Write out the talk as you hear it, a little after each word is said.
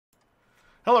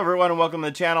Hello everyone and welcome to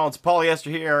the channel. It's Paulie,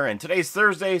 Esther here, and today's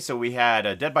Thursday, so we had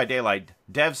a Dead by Daylight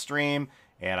dev stream,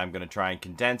 and I'm going to try and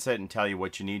condense it and tell you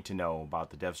what you need to know about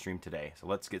the dev stream today. So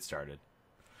let's get started.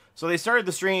 So they started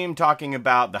the stream talking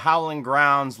about the Howling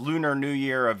Grounds Lunar New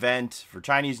Year event for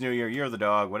Chinese New Year, Year of the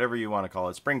Dog, whatever you want to call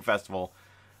it, Spring Festival.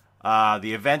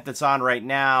 The event that's on right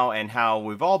now, and how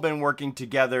we've all been working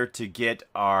together to get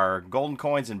our golden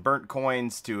coins and burnt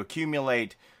coins to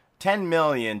accumulate 10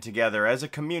 million together as a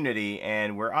community,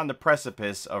 and we're on the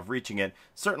precipice of reaching it.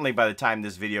 Certainly by the time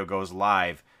this video goes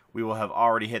live, we will have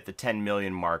already hit the 10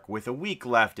 million mark with a week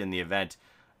left in the event.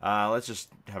 Let's just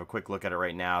have a quick look at it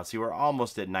right now. See, we're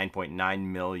almost at 9.9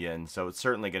 million, so it's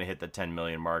certainly going to hit the 10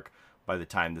 million mark by the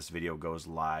time this video goes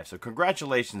live. So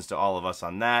congratulations to all of us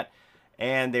on that.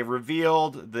 And they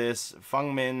revealed this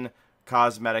Fengmin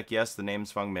cosmetic. Yes, the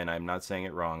name's Fengmin. I'm not saying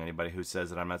it wrong. Anybody who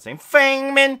says that I'm not saying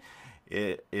Fengmin,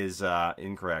 it is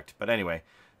incorrect. But anyway,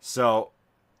 so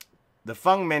the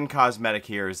Fengmin cosmetic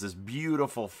here is this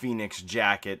beautiful phoenix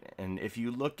jacket, and if you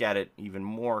look at it even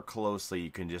more closely, you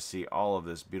can just see all of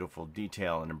this beautiful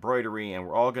detail and embroidery, and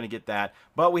we're all going to get that.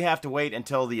 But we have to wait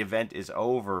until the event is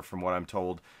over, from what I'm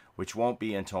told, which won't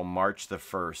be until March the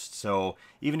 1st. So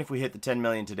even if we hit the 10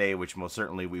 million today, which most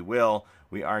certainly we will,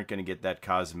 we aren't going to get that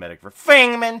cosmetic for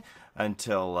Fengmin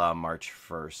until March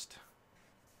 1st.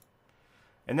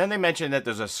 And then they mentioned that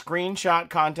there's a screenshot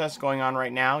contest going on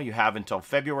right now. You have until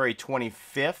February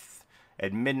 25th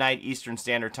at midnight Eastern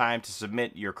Standard Time to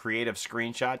submit your creative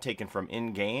screenshot taken from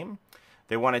in-game.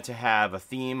 They wanted to have a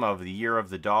theme of the Year of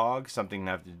the Dog, something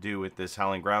to have to do with this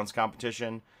Howling Grounds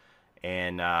competition.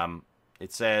 And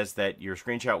it says that your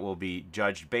screenshot will be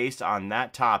judged based on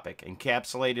that topic.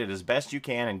 Encapsulate it as best you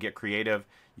can and get creative.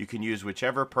 You can use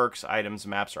whichever perks, items,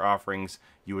 maps, or offerings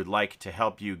you would like to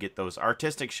help you get those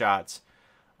artistic shots.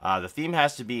 The theme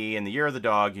has to be, in the Year of the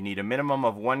Dog, you need a minimum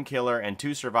of 1 killer and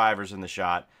 2 survivors in the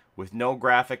shot, with no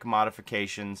graphic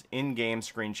modifications, in-game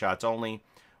screenshots only.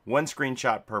 1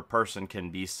 screenshot per person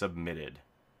can be submitted.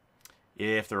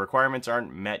 If the requirements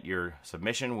aren't met, your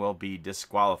submission will be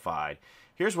disqualified.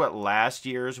 Here's what last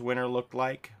year's winner looked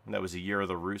like. That was the Year of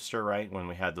the Rooster, right? When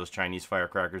we had those Chinese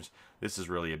firecrackers. This is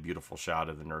really a beautiful shot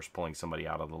of the nurse pulling somebody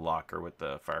out of the locker with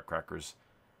the firecrackers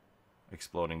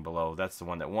exploding below. That's the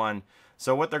one that won.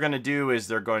 So what they're going to do is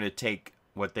they're going to take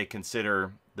what they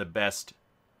consider the best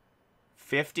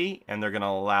 50, and they're going to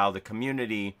allow the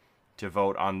community to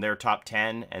vote on their top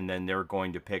 10, and then they're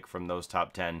going to pick from those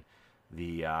top 10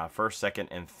 the first, second,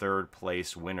 and third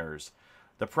place winners.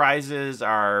 The prizes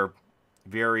are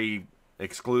very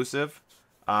exclusive.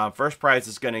 First prize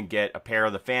is going to get a pair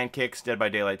of the Fan Kicks Dead by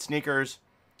Daylight sneakers,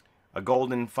 a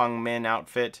golden Fengmin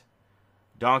outfit,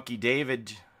 Donkey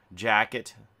David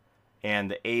jacket,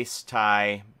 and the Ace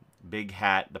tie big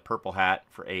hat, the purple hat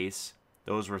for Ace.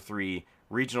 Those were 3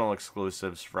 regional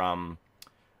exclusives from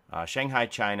Shanghai,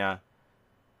 China,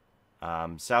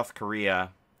 South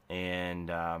Korea, and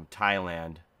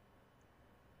Thailand.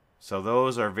 So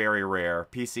those are very rare,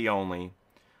 PC only.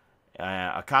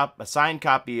 A signed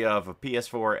copy of a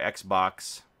PS4,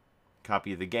 Xbox,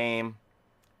 copy of the game,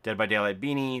 Dead by Daylight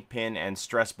beanie, pin, and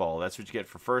stress ball. That's what you get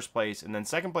for first place. And then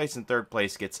second place and third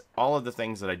place gets all of the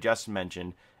things that I just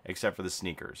mentioned, except for the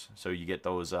sneakers. So you get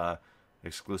those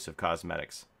exclusive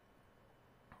cosmetics.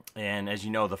 And as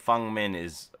you know, the Fengmin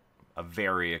is a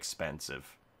very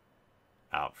expensive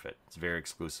outfit. It's very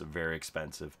exclusive, very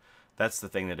expensive. That's the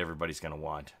thing that everybody's going to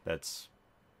want. That's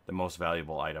the most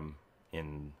valuable item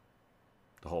in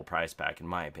the whole prize pack, in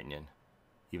my opinion.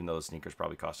 Even though the sneakers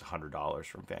probably cost $100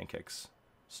 from Fankicks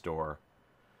store.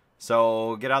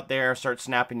 So get out there, start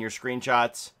snapping your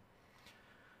screenshots.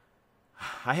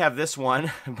 I have this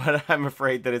one, but I'm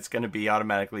afraid that it's going to be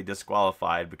automatically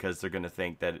disqualified because they're going to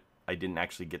think that I didn't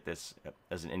actually get this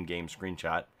as an in-game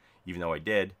screenshot, even though I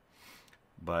did.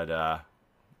 But I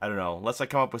don't know. Unless I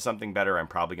come up with something better, I'm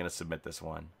probably going to submit this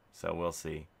one. So we'll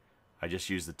see. I just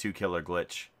used the 2 killer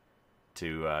glitch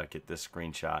to get this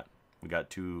screenshot. We got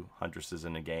 2 huntresses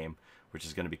in the game, which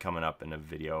is going to be coming up in a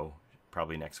video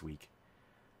probably next week.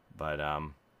 But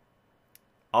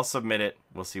I'll submit it.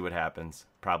 We'll see what happens.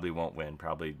 Probably won't win.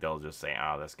 Probably they'll just say,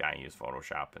 oh, this guy used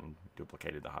Photoshop and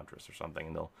duplicated the huntress or something,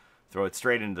 and they'll throw it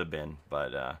straight into the bin.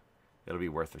 But it'll be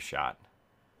worth a shot.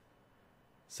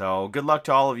 So good luck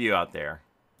to all of you out there.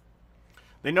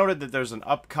 They noted that there's an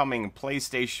upcoming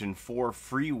PlayStation 4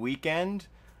 free weekend.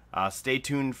 Stay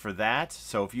tuned for that.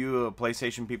 So if you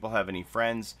PlayStation people have any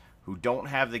friends who don't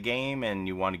have the game and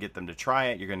you want to get them to try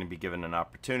it, you're going to be given an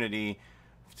opportunity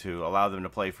to allow them to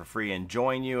play for free and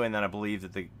join you. And then I believe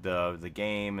that the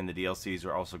game and the DLCs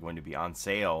are also going to be on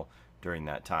sale during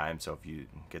that time. So if you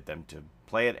get them to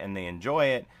play it and they enjoy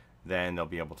it, then they'll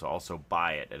be able to also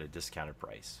buy it at a discounted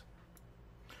price.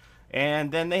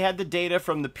 And then they had the data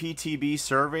from the PTB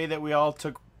survey that we all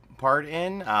took part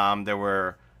in. There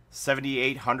were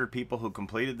 7,800 people who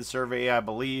completed the survey, I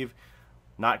believe.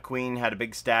 Not Queen had a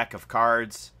big stack of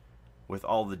cards with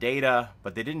all the data,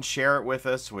 but they didn't share it with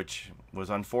us, which was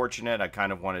unfortunate. I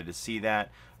kind of wanted to see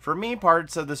that. For me,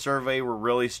 parts of the survey were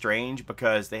really strange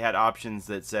because they had options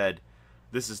that said,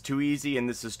 this is too easy and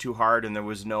this is too hard, and there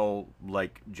was no,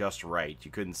 like, just right.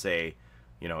 You couldn't say,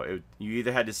 you know, you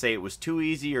either had to say it was too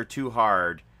easy or too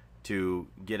hard to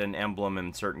get an emblem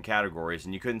in certain categories,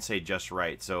 and you couldn't say just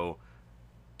right. So,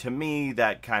 to me,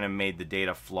 that kind of made the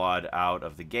data flawed out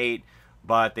of the gate.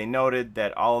 But they noted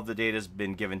that all of the data has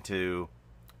been given to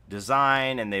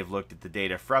design, and they've looked at the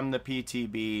data from the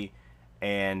PTB,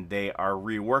 and they are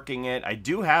reworking it. I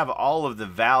do have all of the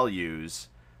values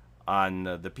on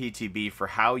the PTB for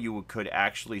how you could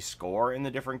actually score in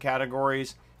the different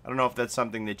categories. I don't know if that's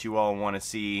something that you all want to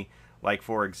see. Like,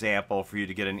 for example, for you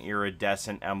to get an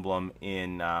iridescent emblem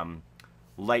in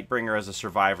Lightbringer as a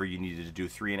survivor, you needed to do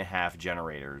 3.5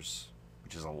 generators,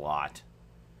 which is a lot,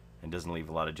 and doesn't leave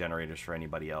a lot of generators for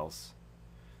anybody else.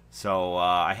 So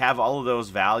I have all of those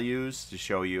values to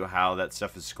show you how that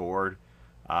stuff is scored.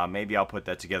 Maybe I'll put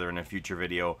that together in a future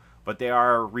video. But they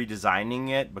are redesigning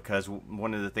it because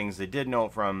one of the things they did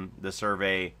note from the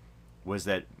survey was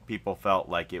that people felt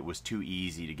like it was too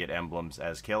easy to get emblems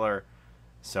as killer.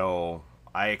 So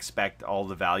I expect all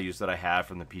the values that I have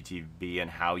from the PTB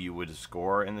and how you would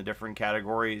score in the different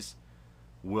categories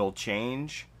will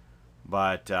change.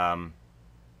 But I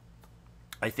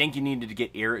think you needed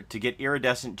to get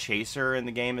Iridescent Chaser in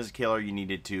the game as a killer, you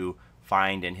needed to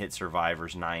find and hit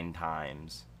survivors 9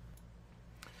 times.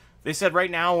 They said right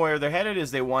now where they're headed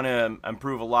is they want to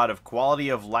improve a lot of quality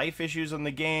of life issues in the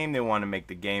game. They want to make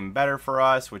the game better for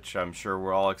us, which I'm sure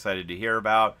we're all excited to hear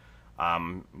about.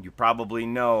 You probably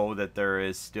know that there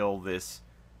is still this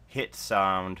hit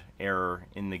sound error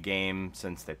in the game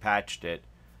since they patched it,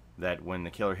 that when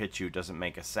the killer hits you, it doesn't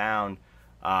make a sound.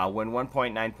 When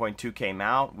 1.9.2 came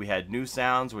out, we had new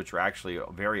sounds, which were actually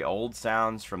very old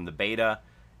sounds from the beta,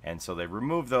 and so they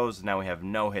removed those, and now we have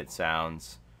no hit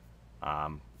sounds.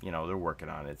 You know, they're working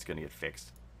on it. It's going to get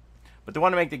fixed. But they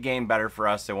want to make the game better for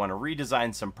us. They want to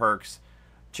redesign some perks,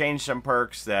 change some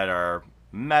perks that are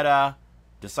meta.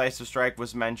 Decisive Strike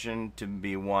was mentioned to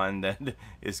be one that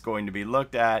is going to be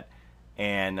looked at,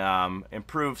 and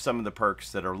improve some of the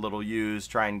perks that are little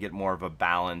used, try and get more of a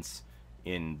balance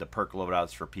in the perk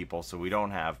loadouts for people so we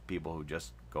don't have people who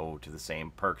just go to the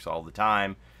same perks all the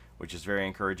time, which is very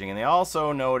encouraging. And they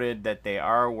also noted that they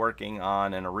are working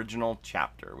on an original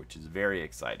chapter, which is very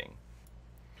exciting.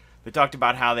 They talked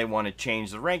about how they want to change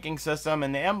the ranking system,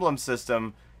 and the emblem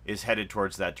system is headed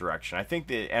towards that direction. I think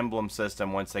the emblem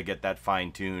system, once they get that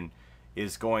fine-tuned,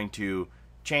 is going to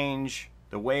change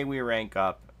the way we rank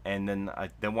up, and then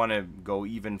they want to go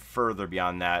even further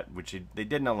beyond that, which they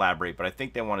didn't elaborate, but I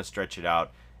think they want to stretch it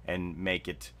out and make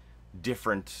it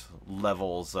different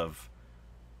levels of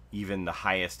even the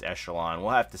highest echelon. We'll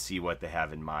have to see what they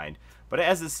have in mind. But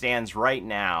as it stands right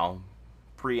now,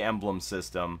 pre-emblem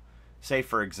system, say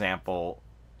for example,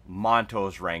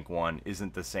 Monto's rank 1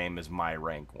 isn't the same as my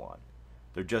rank 1.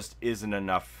 There just isn't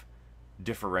enough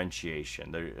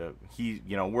differentiation.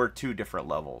 We're 2 different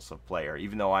levels of player.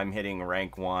 Even though I'm hitting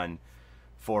rank 1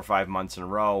 4 or 5 months in a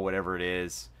row, whatever it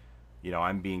is,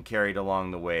 I'm being carried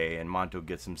along the way, and Monto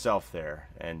gets himself there.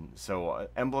 And so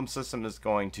emblem system is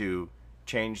going to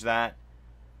change that.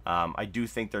 I do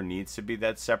think there needs to be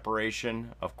that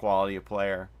separation of quality of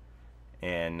player,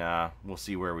 and we'll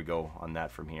see where we go on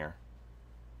that from here.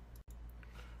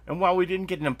 And while we didn't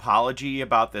get an apology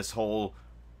about this whole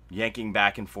yanking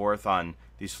back and forth on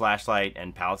these flashlight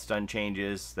and pallet stun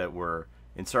changes that were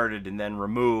inserted and then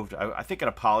removed, I think an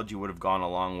apology would have gone a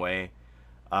long way.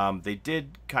 They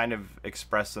did kind of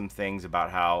express some things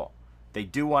about how they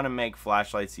do want to make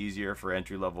flashlights easier for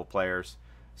entry-level players.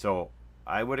 So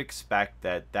I would expect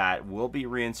that will be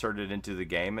reinserted into the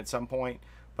game at some point.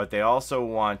 But they also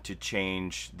want to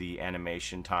change the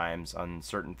animation times on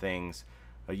certain things.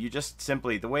 You just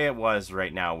simply, the way it was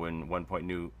right now when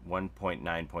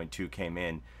 1.9.2 came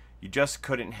in, you just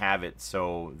couldn't have it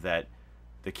so that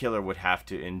the killer would have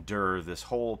to endure this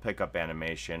whole pickup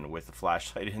animation with a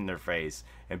flashlight in their face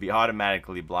and be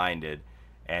automatically blinded,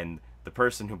 and the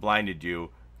person who blinded you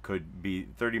could be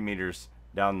 30 meters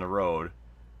down the road,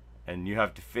 and you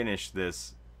have to finish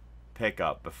this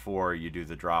pickup before you do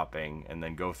the dropping and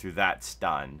then go through that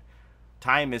stun.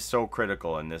 Time is so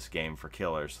critical in this game for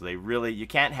killers. So you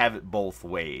can't have it both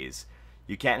ways.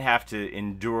 You can't have to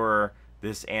endure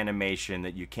this animation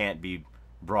that you can't be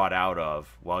brought out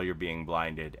of while you're being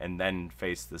blinded and then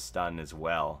face the stun as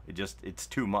well. It's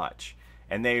too much.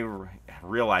 And they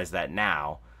realize that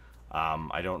now.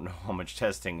 I don't know how much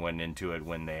testing went into it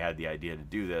when they had the idea to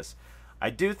do this. I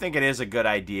do think it is a good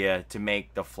idea to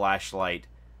make the flashlight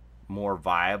more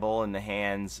viable in the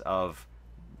hands of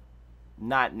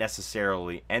not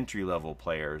necessarily entry-level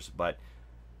players, but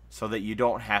so that you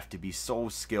don't have to be so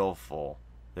skillful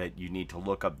that you need to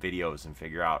look up videos and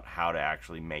figure out how to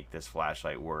actually make this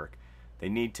flashlight work. They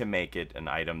need to make it an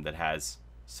item that has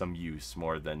some use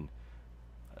more than...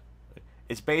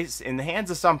 It's based in the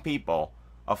hands of some people,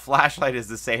 a flashlight is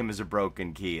the same as a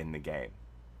broken key in the game.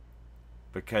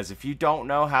 Because if you don't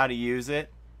know how to use it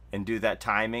and do that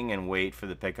timing and wait for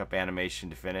the pickup animation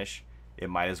to finish, it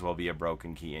might as well be a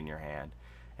broken key in your hand.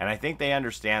 And I think they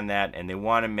understand that, and they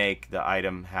want to make the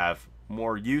item have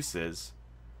more uses,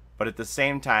 but at the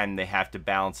same time they have to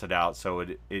balance it out so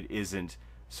it isn't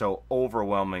so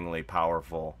overwhelmingly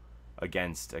powerful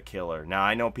against a killer. Now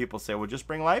I know people say, well, just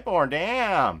bring Lightborn,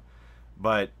 damn!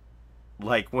 But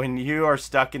like when you are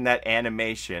stuck in that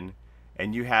animation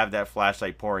and you have that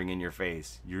flashlight pouring in your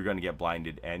face, you're going to get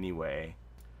blinded anyway.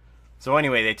 So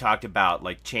anyway, they talked about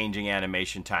like changing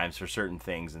animation times for certain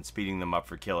things and speeding them up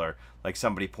for killer. Like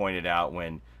somebody pointed out,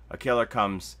 when a killer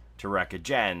comes to wreck a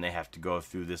gen, they have to go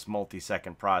through this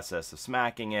multi-second process of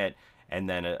smacking it, and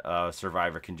then a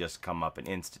survivor can just come up and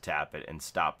insta-tap it and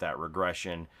stop that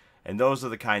regression. And those are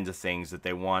the kinds of things that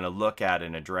they want to look at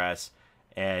and address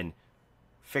and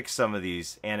fix some of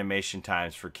these animation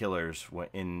times for killers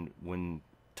when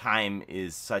time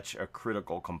is such a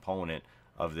critical component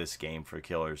of this game for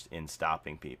killers in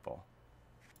stopping people.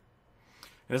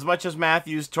 And as much as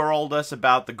Matthew's told us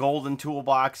about the golden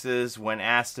toolboxes when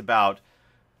asked about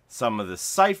some of the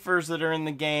ciphers that are in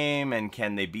the game and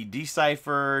can they be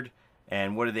deciphered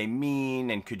and what do they mean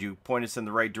and could you point us in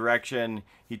the right direction,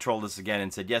 he trolled us again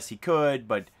and said yes he could,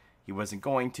 but he wasn't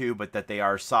going to, but that they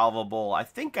are solvable. I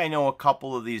think I know a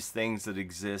couple of these things that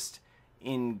exist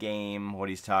in game, what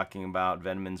he's talking about.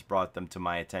 Venomans brought them to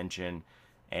my attention,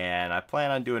 and I plan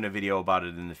on doing a video about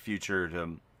it in the future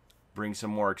to bring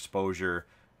some more exposure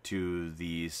to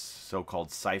these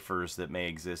so-called ciphers that may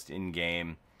exist in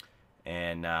game,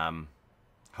 and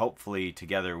hopefully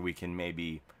together we can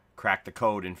maybe crack the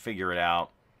code and figure it out.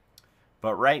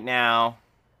 But right now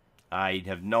I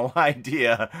have no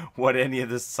idea what any of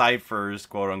the ciphers,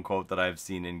 quote-unquote, that I've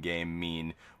seen in-game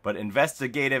mean. But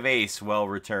Investigative Ace will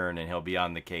return, and he'll be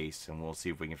on the case, and we'll see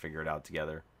if we can figure it out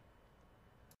together.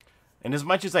 And as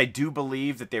much as I do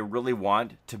believe that they really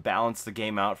want to balance the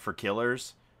game out for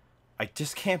killers, I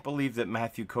just can't believe that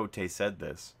Mathieu Cote said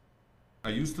this. I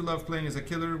used to love playing as a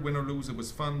killer. Win or lose, it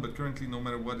was fun, but currently, no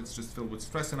matter what, it's just filled with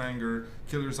stress and anger.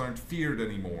 Killers aren't feared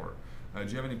anymore. Do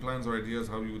you have any plans or ideas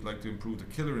how you would like to improve the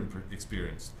killer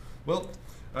experience? Well,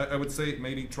 I would say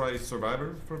maybe try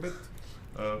Survivor for a bit.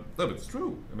 No, but it's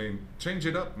true. I mean, change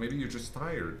it up. Maybe you're just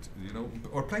tired, you know,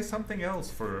 or play something else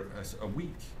for a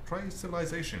week. Try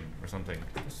Civilization or something.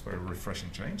 Just for a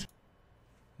refreshing change.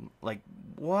 Like,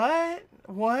 what?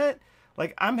 What?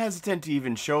 Like, I'm hesitant to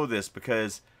even show this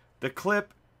because the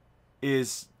clip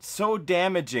is so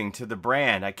damaging to the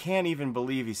brand. I can't even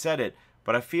believe he said it,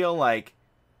 but I feel like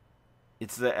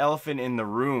it's the elephant in the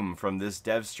room from this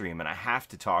dev stream, and I have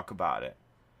to talk about it.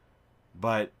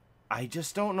 But I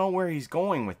just don't know where he's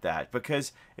going with that,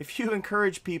 because if you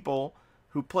encourage people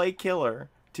who play killer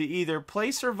to either play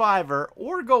Survivor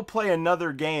or go play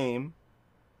another game,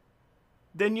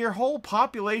 then your whole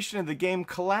population of the game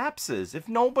collapses. If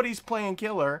nobody's playing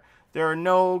killer, there are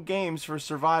no games for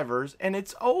survivors, and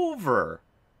it's over.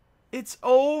 It's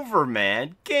over,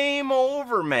 man. Game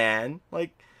over, man.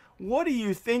 Like, what are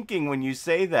you thinking when you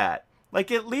say that?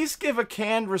 Like, at least give a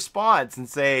canned response and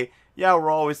say, yeah,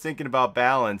 we're always thinking about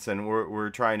balance and we're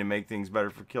trying to make things better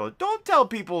for killer. Don't tell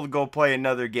people to go play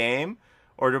another game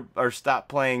or stop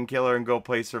playing killer and go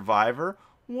play Survivor.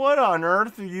 What on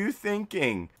earth are you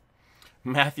thinking?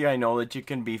 Matthew, I know that you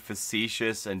can be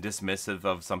facetious and dismissive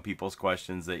of some people's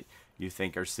questions that you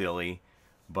think are silly,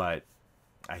 but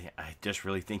I just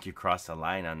really think you crossed the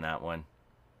line on that one.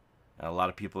 And a lot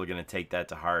of people are going to take that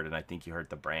to heart, and I think you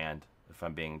hurt the brand, if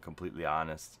I'm being completely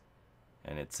honest.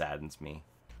 And it saddens me.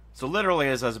 So literally,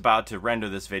 as I was about to render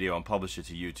this video and publish it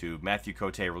to YouTube, Mathieu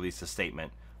Cote released a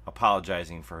statement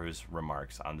apologizing for his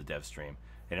remarks on the dev stream.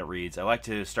 And it reads, I'd like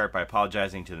to start by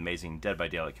apologizing to the amazing Dead by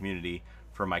Daylight community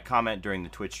for my comment during the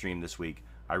Twitch stream this week.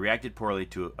 I reacted poorly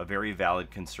to a very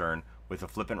valid concern with a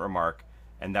flippant remark,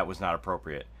 and that was not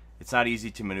appropriate. It's not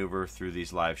easy to maneuver through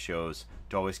these live shows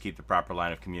to always keep the proper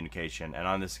line of communication, and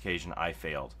on this occasion I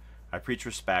failed. I preach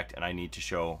respect, and I need to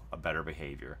show a better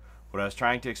behavior. What I was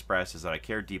trying to express is that I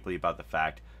care deeply about the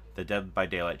fact that Dead by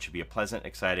Daylight should be a pleasant,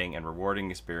 exciting, and rewarding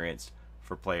experience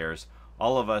for players.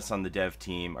 All of us on the dev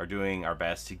team are doing our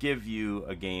best to give you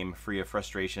a game free of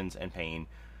frustrations and pain.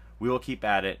 We will keep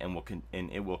at it,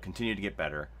 and it will continue to get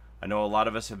better. I know a lot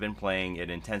of us have been playing it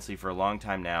intensely for a long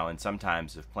time now, and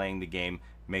sometimes if playing the game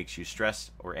makes you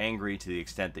stressed or angry to the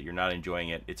extent that you're not enjoying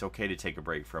it, it's okay to take a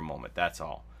break for a moment, that's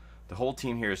all. The whole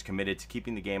team here is committed to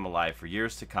keeping the game alive for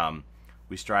years to come.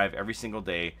 We strive every single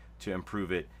day to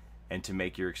improve it and to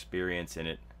make your experience in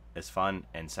it as fun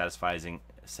and satisfying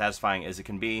as it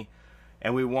can be.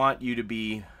 And we want you to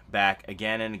be back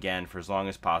again and again for as long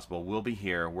as possible. We'll be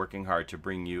here working hard to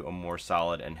bring you a more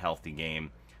solid and healthy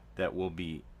game that will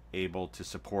be able to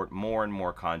support more and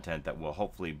more content that will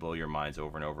hopefully blow your minds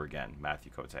over and over again.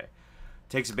 Mathieu Cote.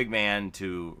 Takes a big man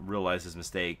to realize his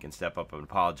mistake and step up and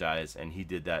apologize, and he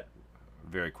did that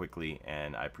very quickly,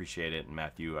 and I appreciate it. And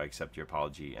Mathieu, I accept your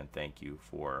apology and thank you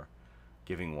for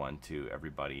giving one to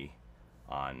everybody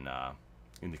on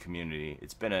in the community.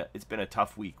 It's been a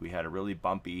tough week. We had a really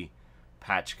bumpy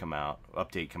update come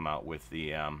out with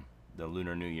the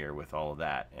Lunar New Year with all of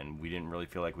that, and we didn't really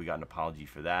feel like we got an apology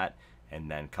for that. And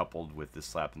then coupled with the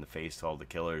slap in the face to all the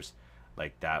killers,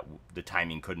 like that, the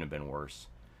timing couldn't have been worse.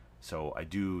 So I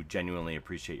do genuinely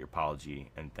appreciate your apology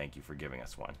and thank you for giving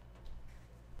us one.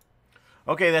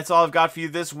 Okay, that's all I've got for you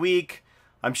this week.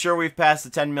 I'm sure we've passed the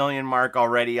 10 million mark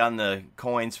already on the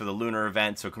coins for the Lunar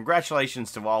event. So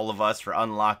congratulations to all of us for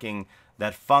unlocking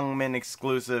that Fungmin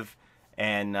exclusive.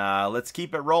 And let's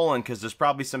keep it rolling, because there's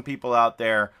probably some people out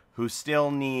there who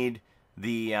still need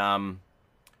the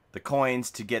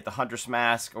coins to get the Huntress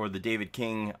Mask or the David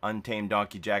King Untamed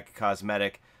Donkey Jacket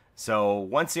cosmetic. So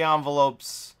once the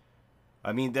envelopes,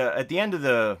 at the end of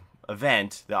the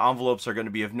event, the envelopes are going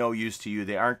to be of no use to you.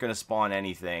 They aren't going to spawn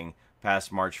anything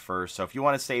past March 1st. So if you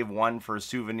want to save one for a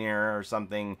souvenir or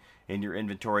something in your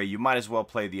inventory, you might as well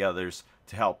play the others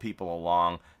to help people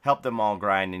along. Help them all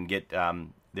grind and get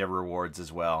their rewards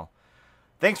as well.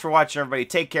 Thanks for watching, everybody.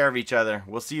 Take care of each other.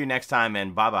 We'll see you next time,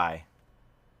 and bye-bye.